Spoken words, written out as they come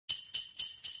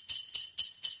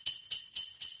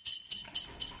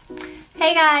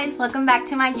Hey guys, welcome back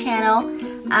to my channel.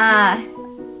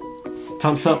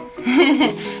 Thumbs up.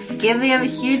 Give me a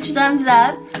huge thumbs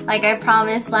up. Like I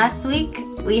promised last week,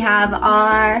 we have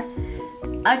our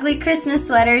ugly Christmas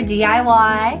sweater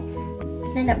DIY.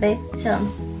 Stand up, babe. Show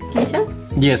them. Can you show them?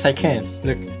 Yes, I can.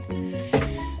 Look.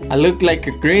 I look like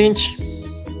a Grinch,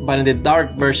 but in the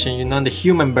dark version, you know, the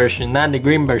human version, not the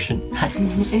green version.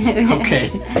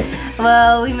 Okay.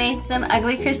 Well, we made some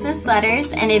ugly Christmas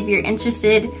sweaters, and if you're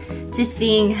interested to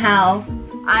seeing how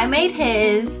I made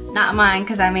his, not mine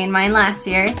because I made mine last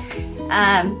year,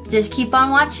 just keep on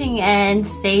watching and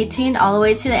stay tuned all the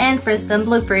way to the end for some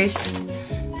bloopers.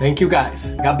 Thank you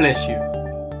guys. God bless you.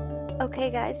 Okay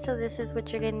guys, so this is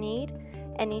what you're gonna need.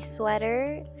 Any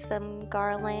sweater, some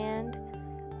garland,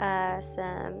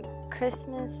 some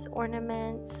Christmas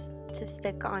ornaments to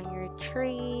stick on your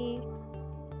tree,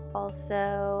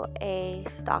 also a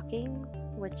stocking,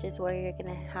 which is where you're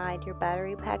gonna hide your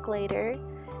battery pack later.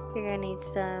 You're gonna need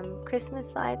some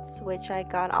Christmas lights, which I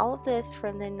got all of this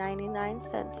from the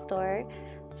 99-cent store,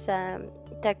 some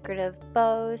decorative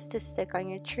bows to stick on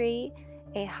your tree,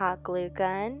 a hot glue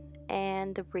gun,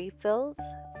 and the refills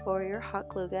for your hot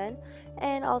glue gun,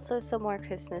 and also some more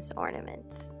Christmas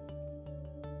ornaments.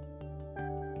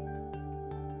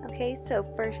 Okay, so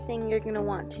first thing you're gonna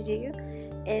want to do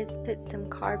is put some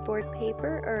cardboard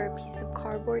paper or a piece of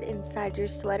cardboard inside your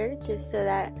sweater, just so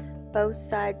that both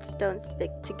sides don't stick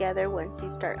together once you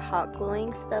start hot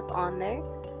gluing stuff on there.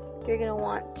 You're gonna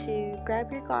want to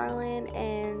grab your garland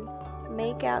and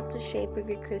make out the shape of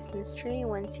your Christmas tree.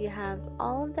 Once you have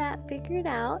all of that figured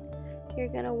out, you're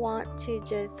gonna want to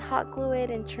just hot glue it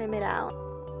and trim it out.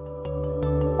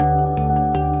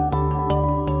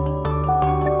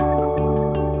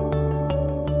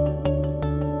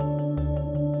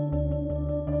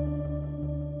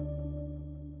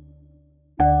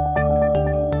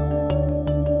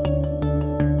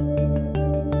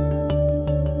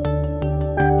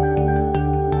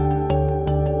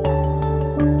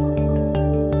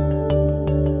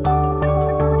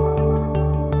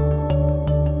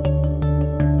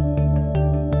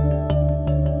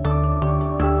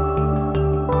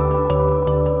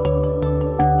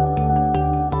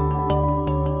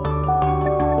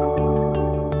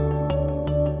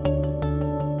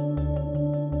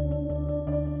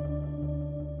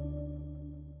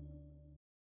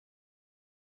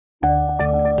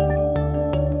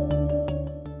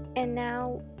 And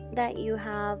now that you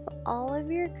have all of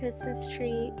your Christmas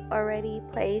tree already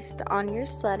placed on your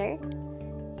sweater,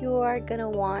 you are gonna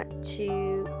want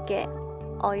to get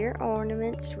all your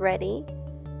ornaments ready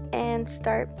and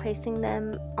start placing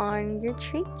them on your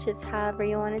tree, just however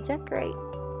you want to decorate.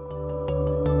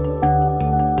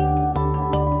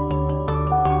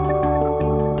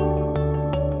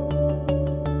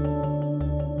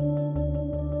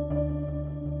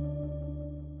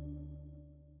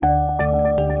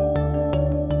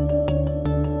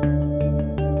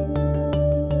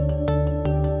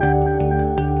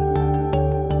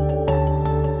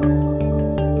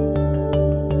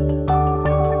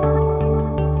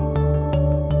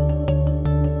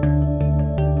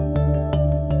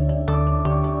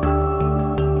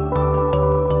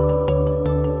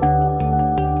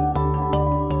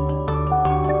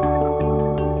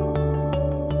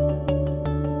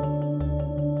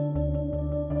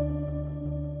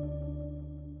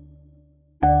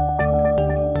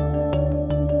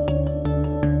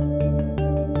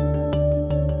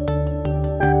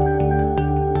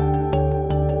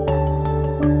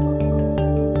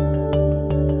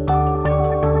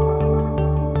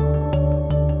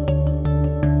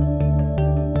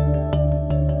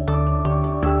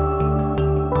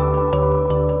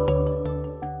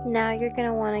 Now you're going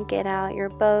to want to get out your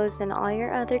bows and all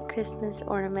your other Christmas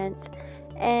ornaments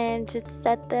and just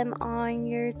set them on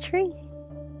your tree.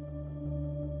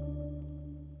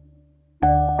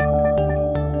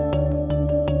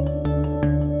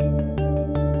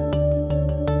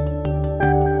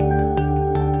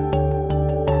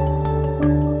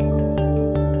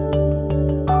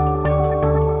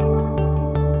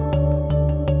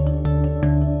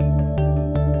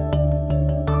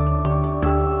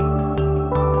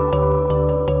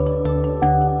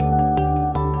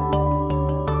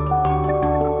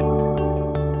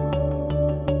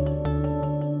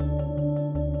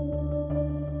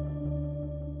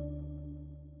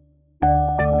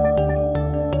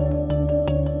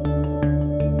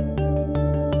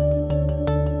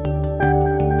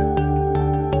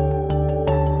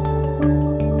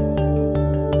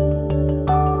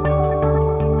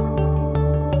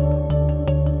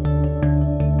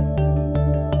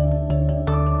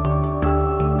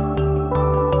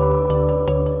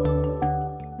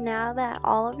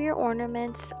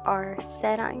 ornaments are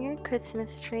set on your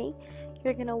Christmas tree,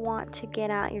 you're going to want to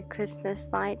get out your Christmas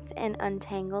lights and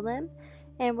untangle them.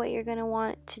 And what you're going to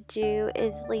want to do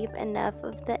is leave enough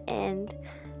of the end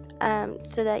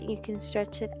so that you can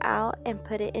stretch it out and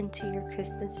put it into your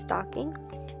Christmas stocking.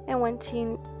 And once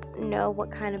you know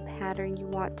what kind of pattern you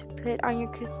want to put on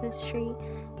your Christmas tree,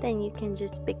 then you can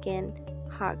just begin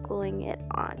hot gluing it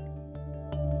on.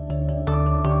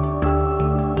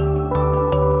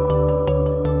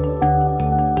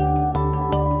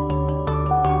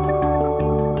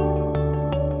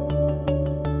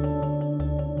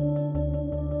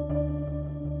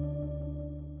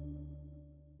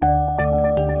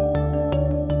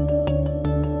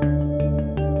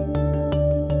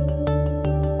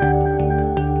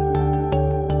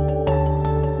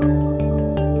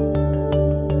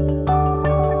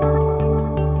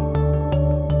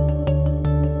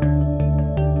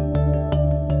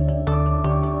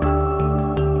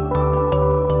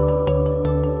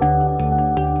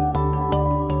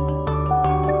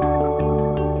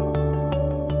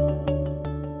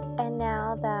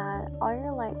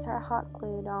 Are hot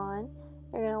glued on,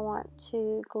 you're going to want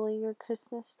to glue your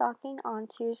Christmas stocking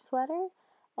onto your sweater,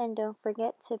 and don't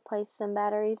forget to place some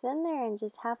batteries in there and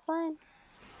just have fun.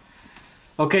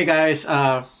 Okay guys,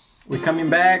 we're coming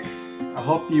back. I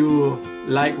hope you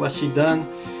like what she done.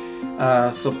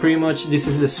 So pretty much this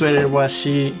is the sweater what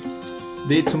she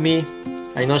did to me.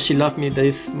 I know she loved me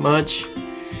this much,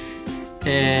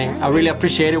 and I really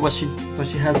appreciate it what she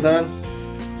has done.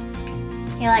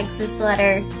 He likes the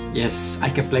sweater. Yes, I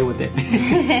can play with it.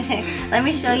 Let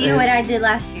me show you what I did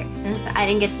last year, since I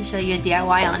didn't get to show you a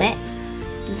DIY on it.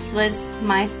 This was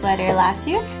my sweater last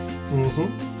year.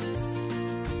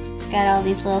 Got all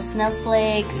these little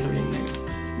snowflakes.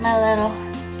 My little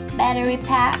battery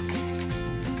pack.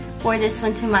 Wore this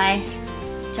one to my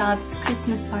job's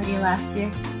Christmas party last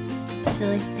year.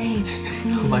 Actually, babe.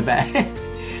 Oh, my bad.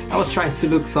 I was trying to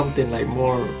look something like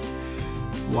more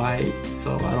white,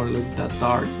 so I don't look that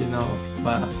dark, you know,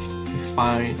 but it's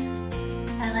fine.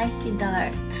 I like you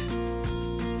dark.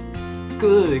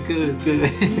 Good, good,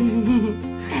 good.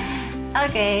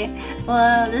 Okay,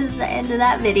 well, this is the end of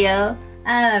that video.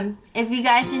 If you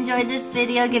guys enjoyed this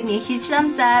video, give me a huge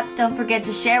thumbs up. Don't forget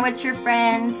to share with your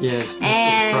friends. Yes,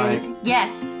 and subscribe.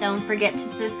 Yes, don't forget to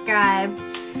subscribe.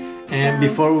 And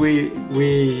before we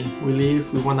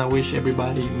leave, we want to wish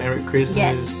everybody Merry Christmas.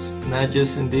 Yes. Not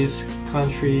just in this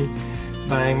country,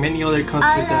 but in many other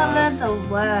countries. All over the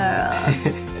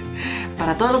world.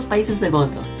 Para todos los países del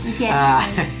mundo. Yes,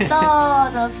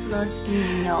 todos los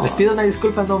niños. Les pido una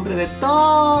disculpa en nombre de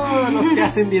todos los que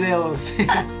hacen videos.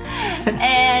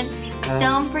 And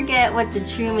don't forget what the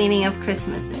true meaning of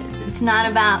Christmas is. It's not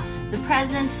about the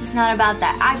presents. It's not about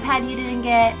that iPad you didn't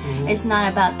get. It's not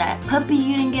about that puppy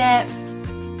you didn't get.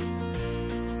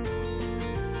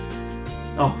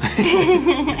 Oh.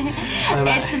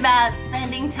 It's about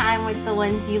spending time with the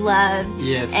ones you love.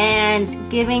 Yes. And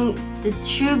giving the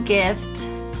true gift,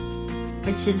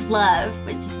 which is love,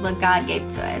 which is what God gave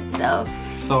to us.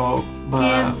 So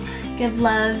give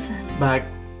love. But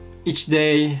each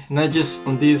day, not just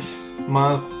on this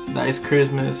month that is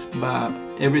Christmas, but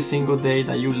every single day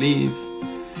that you live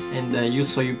and that you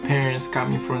saw your parents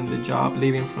coming from the job,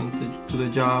 leaving to the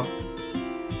job,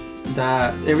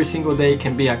 that every single day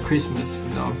can be a Christmas,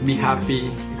 you know. Be happy,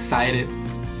 excited,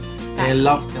 and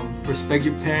love them. Respect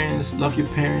your parents, love your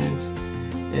parents,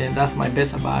 and that's my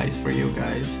best advice for you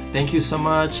guys. Thank you so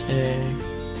much, and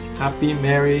happy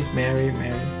Merry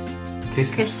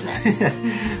Christmas.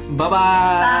 Bye-bye.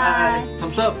 Bye.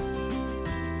 Thumbs up.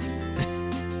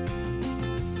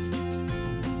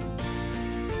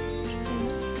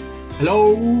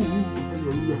 Hello.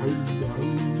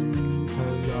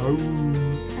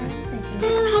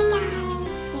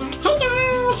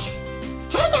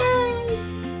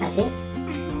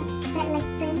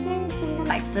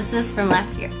 Like, this is from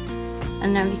last year. I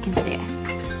don't know if you can see it.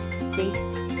 See?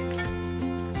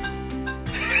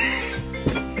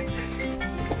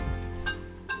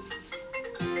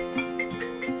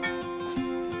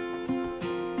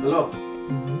 Hello.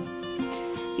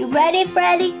 You ready,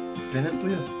 Freddy? Prende el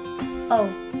tuyo. Oh.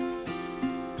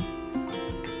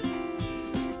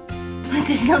 But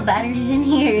there's no batteries in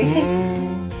here.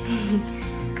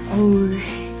 Oh.